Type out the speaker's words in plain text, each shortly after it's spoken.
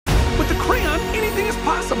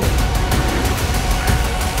possible.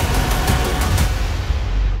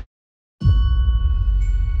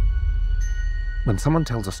 When someone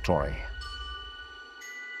tells a story,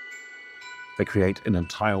 they create an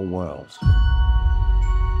entire world.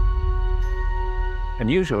 And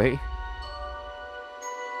usually,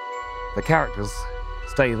 the characters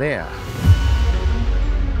stay there.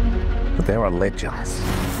 But there are legends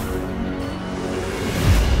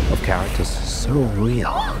of characters so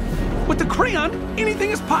real With the crayon, anything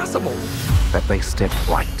is possible. that they step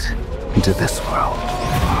right into this world.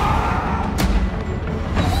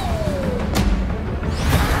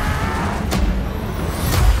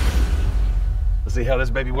 Let's see how this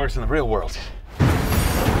baby works in the real world.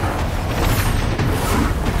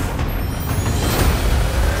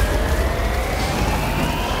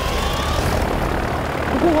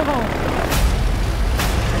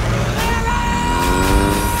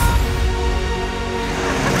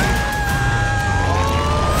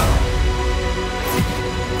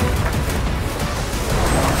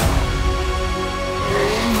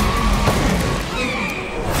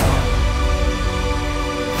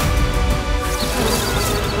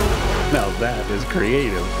 Now that is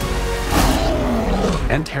creative.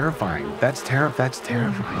 And terrifying. That's terrifying.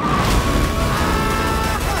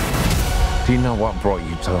 Do you know what brought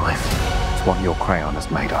you to life? It's what your crayon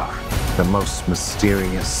is made of. The most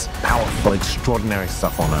mysterious, powerful, extraordinary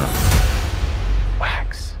stuff on Earth.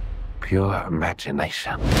 Wax. Pure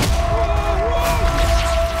imagination.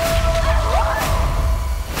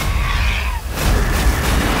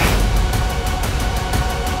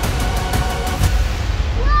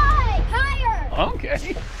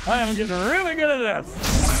 Okay, I am getting really good at this.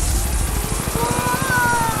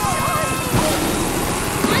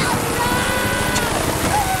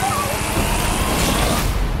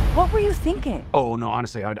 What were you thinking? Oh, no,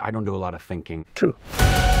 honestly, I don't do a lot of thinking. True.